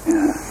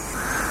 Yeah.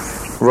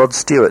 Rod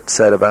Stewart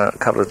said about a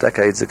couple of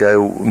decades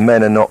ago,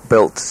 men are not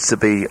built to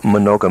be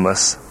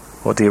monogamous.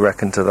 What do you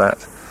reckon to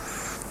that?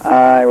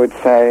 I would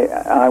say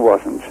I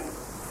wasn't,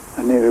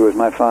 and neither was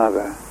my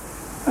father.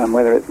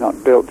 Whether it's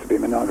not built to be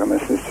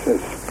monogamous,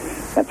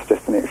 that's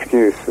just an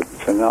excuse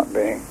for not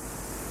being.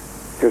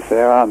 Because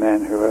there are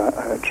men who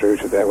are true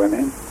to their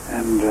women,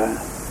 and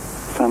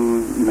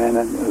some men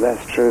are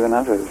less true than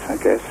others, I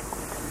guess.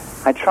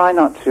 I try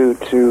not to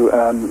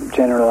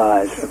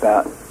generalize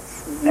about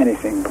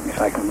anything, if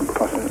I can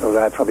possibly,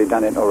 although I've probably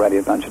done it already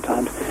a bunch of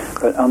times.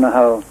 But on the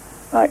whole,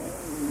 like,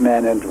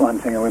 men are one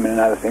thing and women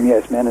another thing.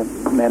 Yes, men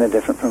are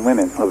different from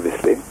women,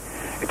 obviously.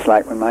 It's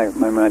like when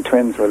my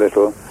twins were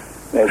little,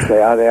 they'd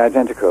say, "Are they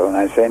identical?" And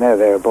I'd say, "No,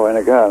 they're a boy and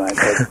a girl." And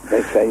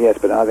they'd say, "Yes,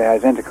 but are they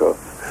identical?"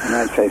 And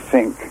I'd say,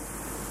 "Think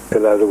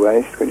below the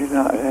waist, because you're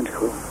not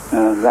identical."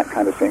 That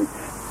kind of thing.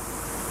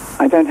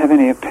 I don't have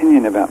any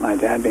opinion about my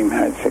dad being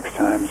married 6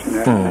 times,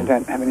 I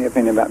don't have any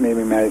opinion about me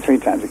being married 3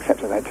 times,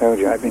 except as I told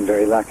you, I've been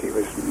very lucky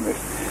with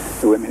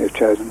the women who've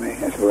chosen me,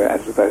 as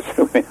opposed to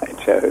the women I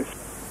chose.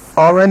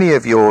 Are any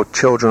of your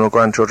children or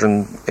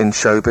grandchildren in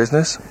show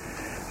business?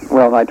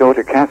 Well, my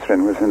daughter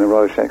Catherine was in the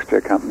Royal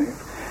Shakespeare Company.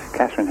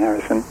 Catherine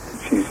Harrison,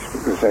 she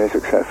was very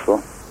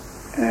successful,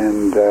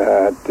 and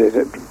did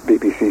a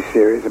BBC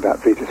series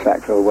about Peter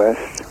Sackville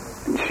West.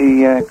 And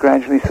she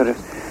gradually sort of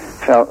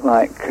felt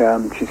like,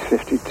 she's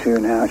 52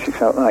 now, she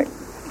felt like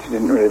she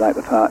didn't really like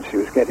the part she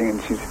was getting,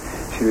 and she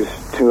was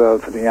too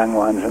old for the young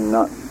ones and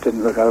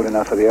didn't look old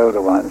enough for the older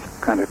ones,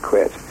 kind of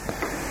quit.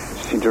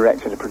 She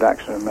directed a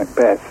production of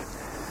Macbeth,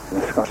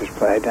 the Scottish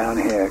play, down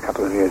here a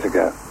couple of years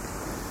ago,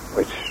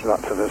 which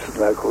lots of us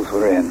locals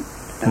were in,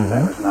 and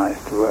that was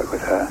nice to work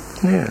with her.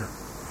 Yeah.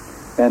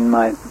 Then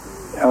my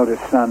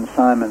eldest son,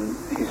 Simon,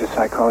 he's a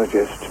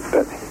psychologist,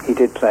 but he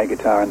did play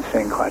guitar and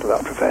sing quite a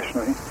lot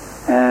professionally.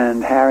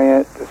 And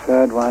Harriet, the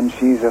third one,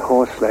 she's a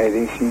horse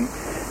lady.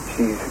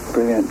 She's a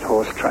brilliant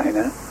horse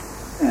trainer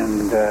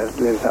and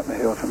lives up the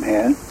hill from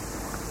here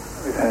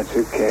with her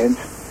 2 kids.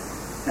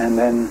 And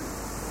then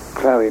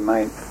Chloe,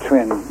 my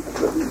twin,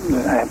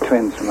 I have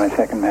twins from my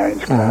second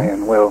marriage, Chloe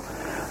and Will.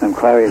 And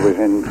Chloe was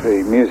in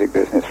the music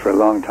business for a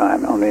long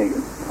time on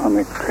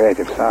the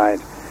creative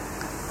side,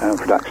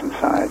 production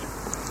side.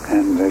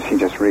 And she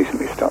just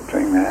recently stopped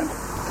doing that.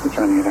 She's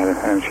running it out of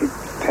home. She'd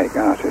take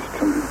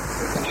artists, and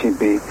she'd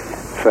be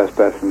the first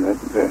person that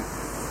the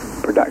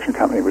production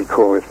company would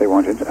call if they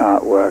wanted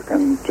artwork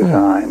and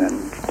design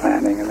and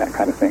planning and that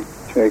kind of thing.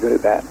 She's very good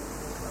at that.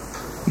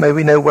 May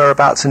we know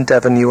whereabouts in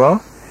Devon you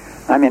are?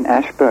 I'm in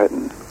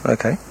Ashburton.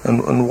 Okay.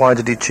 And why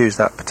did you choose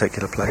that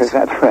particular place? Because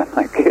that's where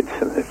my kids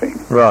are living.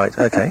 Right,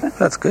 okay.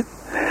 That's good.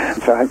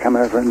 So I come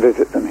over and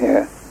visit them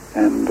here,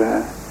 and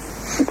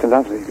it's a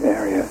lovely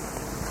area.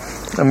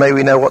 And may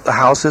we know what the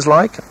house is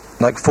like?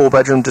 Like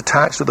 4-bedroom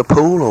detached with a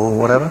pool or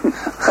whatever?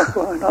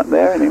 Well, I'm not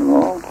there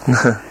anymore.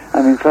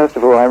 I mean, first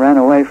of all, I ran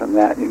away from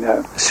that, you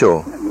know.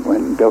 Sure. And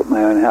went and built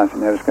my own house in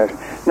Nova Scotia.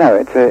 No,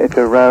 it's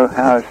a row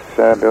house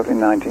built in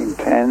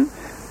 1910,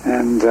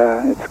 and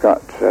it's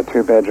got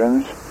 2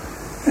 bedrooms,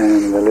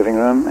 and a living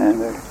room,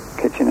 and a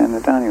kitchen and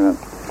a dining room,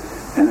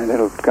 and a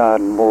little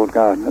garden, walled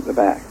garden at the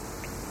back.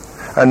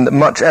 And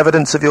much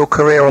evidence of your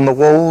career on the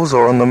walls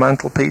or on the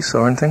mantelpiece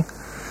or anything?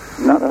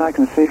 Not that I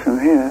can see from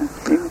here.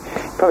 You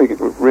probably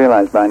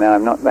realise by now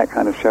I'm not that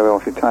kind of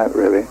show-offy type,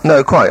 really.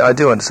 No, quite. I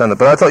do understand that.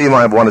 But I thought you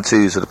might have 1 or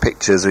 2 sort of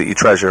pictures that you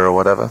treasure or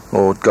whatever,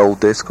 or gold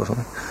disc or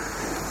something.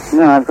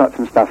 No, I've got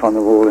some stuff on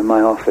the wall in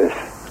my office.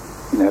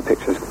 You know,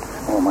 pictures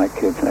of all my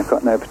kids, and I've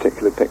got no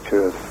particular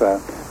picture of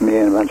me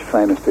and a bunch of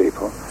famous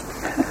people.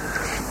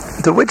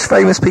 So which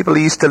famous people are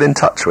you still in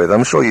touch with?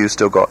 I'm sure you've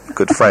still got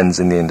good friends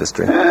in the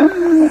industry.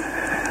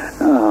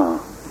 Oh.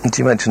 Did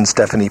you mention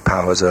Stephanie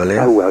Powers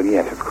earlier? Oh, well,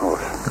 yes, of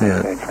course. Yeah.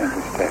 I'm great friends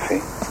with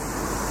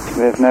Steffi.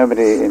 There's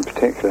nobody in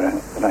particular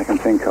that I can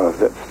think of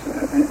that's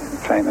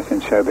famous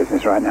in show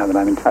business right now that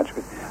I'm in touch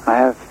with. I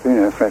have, you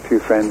know, a few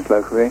friends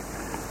locally.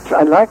 So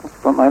I like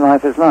what my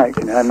life is like,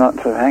 you know. I'm not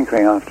sort of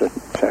hankering after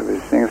show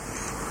business things.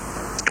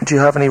 Do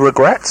you have any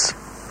regrets?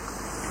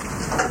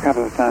 A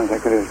couple of times I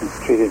could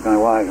have treated my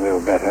wife a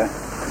little better.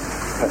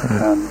 But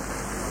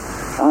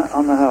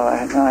on the whole,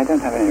 I don't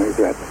have any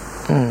regrets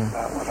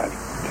about what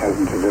I've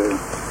chosen to do.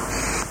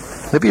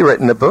 Have you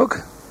written a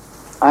book?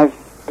 I've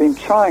been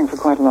trying for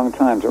quite a long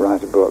time to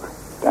write a book.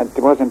 I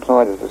was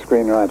employed as a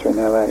screenwriter in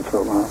LA for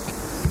a while.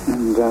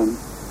 And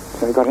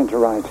so I got into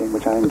writing,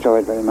 which I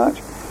enjoyed very much.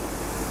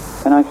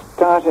 And I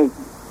started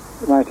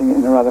writing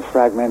in a rather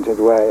fragmented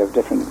way of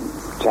different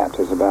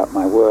chapters about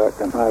my work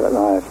and private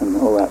life and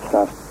all that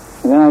stuff.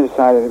 And then I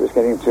decided it was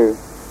getting too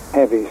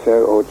heavy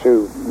or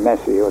too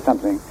messy or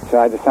something. So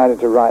I decided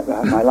to write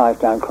my life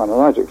down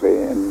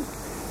chronologically and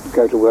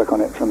go to work on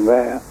it from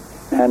there.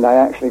 And I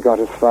actually got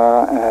as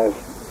far as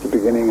the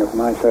beginning of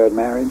my 3rd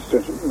marriage to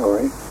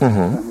Laurie,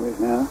 I'm with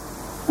now,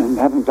 and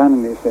haven't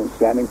done any since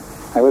then.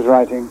 I was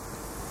writing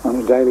on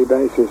a daily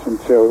basis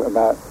until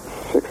about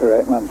 6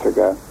 or 8 months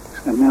ago.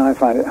 And now I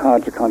find it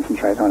hard to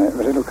concentrate on it,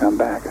 but it'll come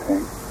back, I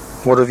think.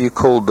 What have you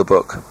called the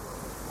book?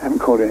 I haven't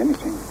called it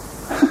anything.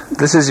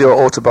 This is your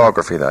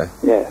autobiography, though?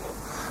 Yes.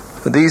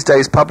 But these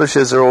days,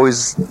 publishers are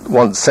always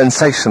want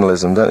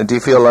sensationalism, don't they? Do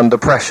you feel under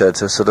pressure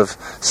to sort of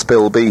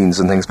spill beans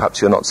and things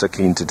perhaps you're not so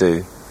keen to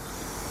do?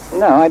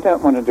 No, I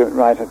don't want to do it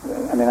right.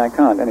 I mean, I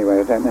can't anyway.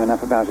 I don't know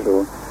enough about it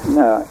all.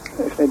 No,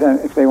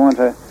 if they want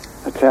a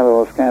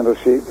tell-all scandal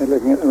sheet, they're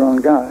looking at the wrong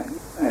guy.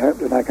 I hope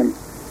that I can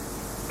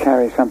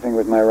carry something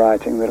with my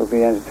writing that'll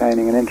be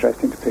entertaining and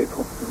interesting to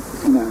people.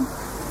 You know.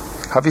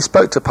 Have you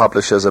spoke to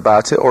publishers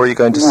about it, or are you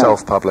going to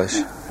self-publish?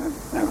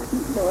 No,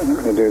 I'm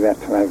not going to do that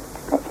till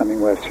I've got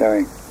something worth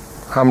showing.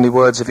 How many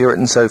words have you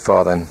written so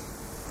far, then?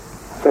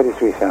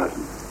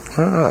 33,000.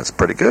 Oh, that's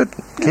pretty good.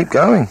 Keep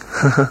going.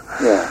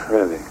 Yeah,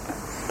 really.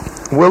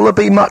 Will there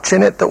be much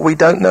in it that we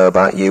don't know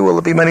about you? Will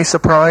there be many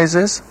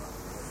surprises?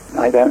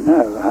 I don't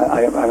know.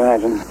 I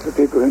imagine the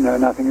people who know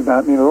nothing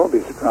about me will all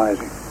be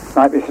surprising. It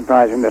might be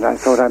surprising that I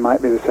thought I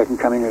might be the second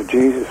coming of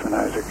Jesus when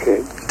I was a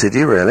kid. Did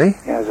you really?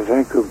 Yeah, I was a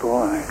very good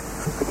boy.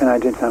 But then I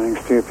did something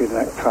stupid,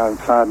 like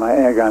fired my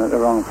air gun at the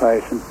wrong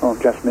place and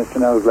just missed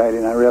an old lady,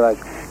 and I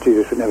realized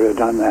Jesus would never have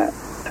done that.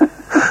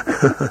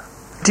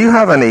 Do you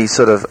have any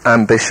sort of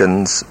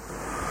ambitions?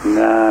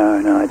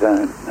 No, I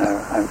don't.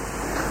 No,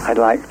 I'd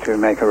like to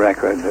make a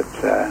record that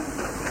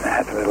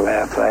has a little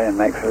airplay and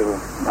makes a little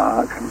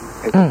mark and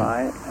people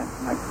buy it.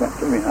 That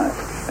would be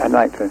nice. I'd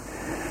like to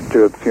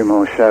do a few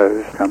more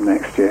shows come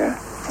next year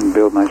and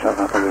build myself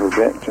up a little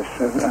bit, just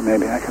so that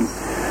maybe I can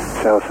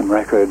sell some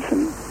records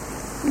and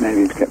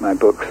maybe to get my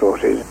book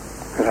sorted,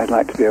 because I'd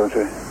like to be able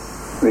to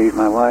leave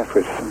my wife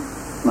with some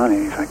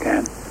money if I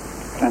can.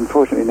 But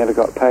unfortunately never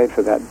got paid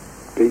for that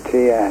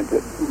BT ad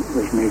that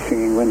was me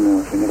singing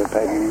Windmills. They never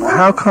paid me any money.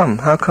 How come?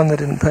 How come they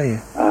didn't pay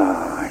you?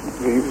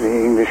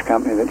 The English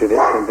company that did it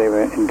said they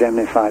were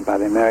indemnified by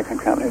the American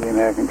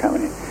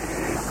company.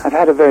 I've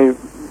had a very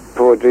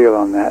poor deal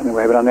on that in a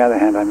way, but on the other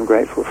hand I'm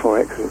grateful for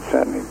it because it's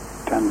certainly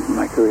done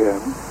my career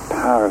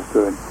power of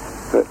good.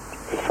 But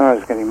as far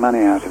as getting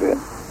money out of it,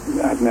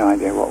 I had no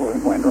idea what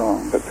went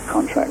wrong, but the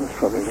contract was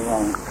probably the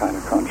wrong kind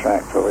of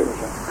contract, or it was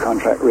a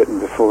contract written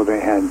before they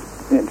had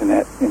the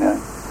internet, you know.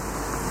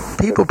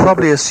 People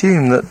probably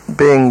assume that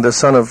being the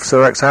son of Sir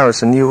Rex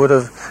Harrison, you would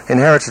have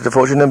inherited a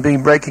fortune and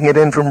been breaking it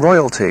in from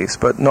royalties,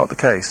 but not the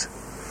case.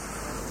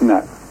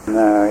 No,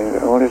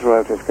 all his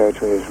royalties go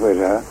to his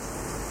widow,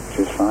 which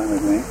is fine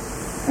with me,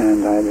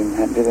 and I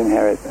did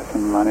inherit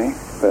some money,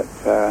 but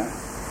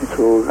it's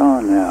all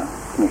gone now.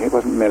 I mean, it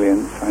wasn't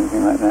millions or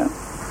anything like that.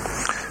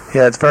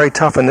 Yeah, it's very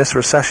tough in this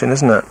recession,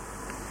 isn't it?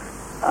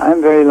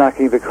 I'm very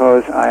lucky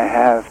because I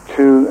have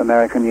 2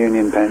 American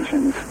Union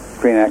pensions,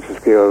 Screen Actors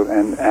Guild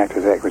and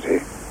Actors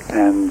Equity,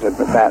 and but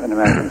that and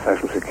American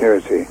Social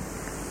Security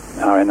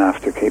are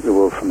enough to keep the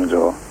wolf from the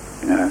door.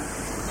 You know,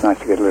 it's nice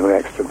to get a little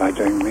extra by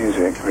doing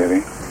music,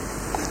 really.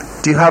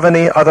 Do you have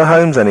any other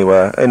homes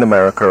anywhere in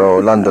America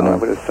or London? I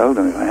would have sold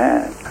them if I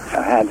had.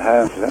 I had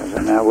homes that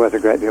are now worth a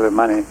great deal of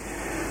money.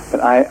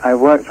 But I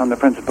worked on the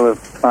principle of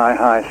buy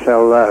high,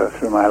 sell low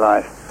through my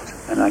life,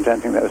 and I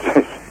don't think that was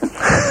very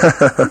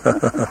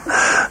sensible.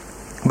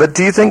 But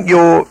do you think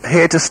you're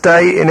here to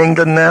stay in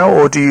England now,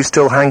 or do you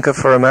still hanker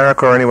for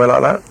America or anywhere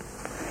like that?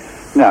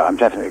 No, I'm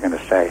definitely going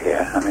to stay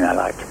here. I mean, I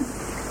like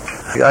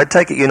it. I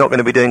take it you're not going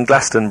to be doing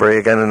Glastonbury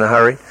again in a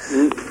hurry?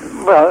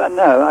 Well,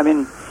 no, I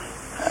mean,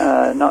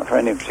 not for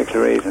any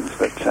particular reasons,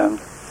 but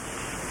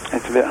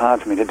it's a bit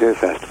hard for me to do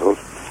festivals.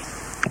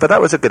 But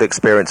that was a good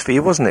experience for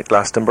you, wasn't it,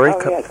 Glastonbury?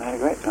 Oh, yes, I had a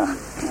great time.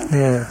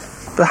 Yeah.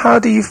 But how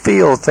do you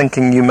feel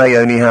thinking you may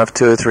only have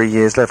 2 or 3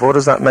 years left? What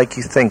does that make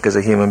you think as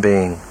a human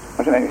being?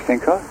 What does it make me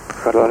think of?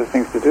 I've got a lot of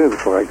things to do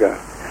before I go.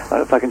 A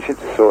lot of fucking shit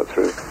to sort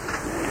through.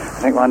 I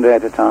think one day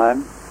at a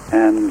time,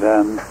 and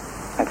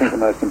I think the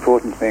most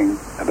important thing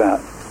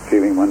about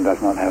feeling one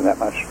does not have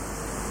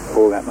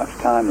all that much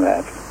time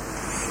left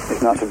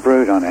is not to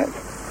brood on it,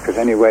 because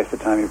any waste of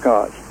time you've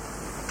got,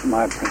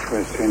 my principle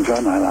is to enjoy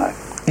my life.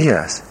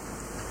 Yes.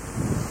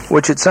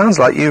 Which it sounds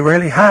like you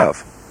really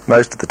have,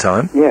 most of the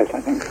time. Yes,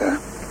 I think so.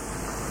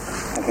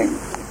 I think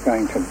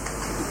going to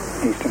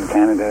eastern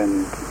Canada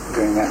and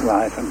doing that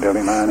life and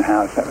building my own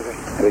house, that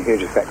had a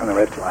huge effect on the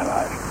rest of my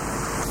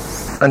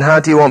life. And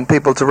how do you want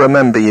people to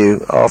remember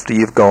you after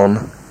you've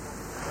gone?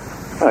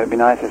 Well, it'd be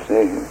nice if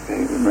they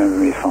remember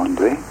me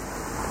fondly.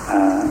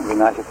 It'd be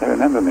nice if they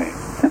remember me.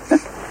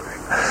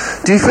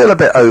 Do you feel a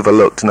bit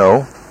overlooked,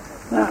 Noel?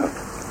 No,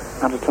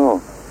 not at all.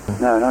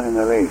 No, not in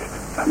the least.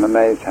 I'm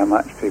amazed how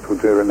much people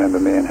do remember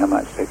me and how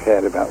much they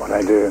cared about what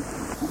I do.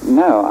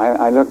 No,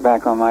 I look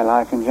back on my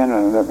life in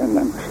general and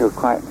I feel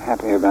quite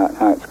happy about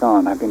how it's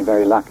gone. I've been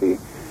very lucky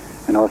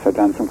and also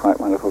done some quite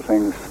wonderful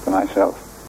things for myself.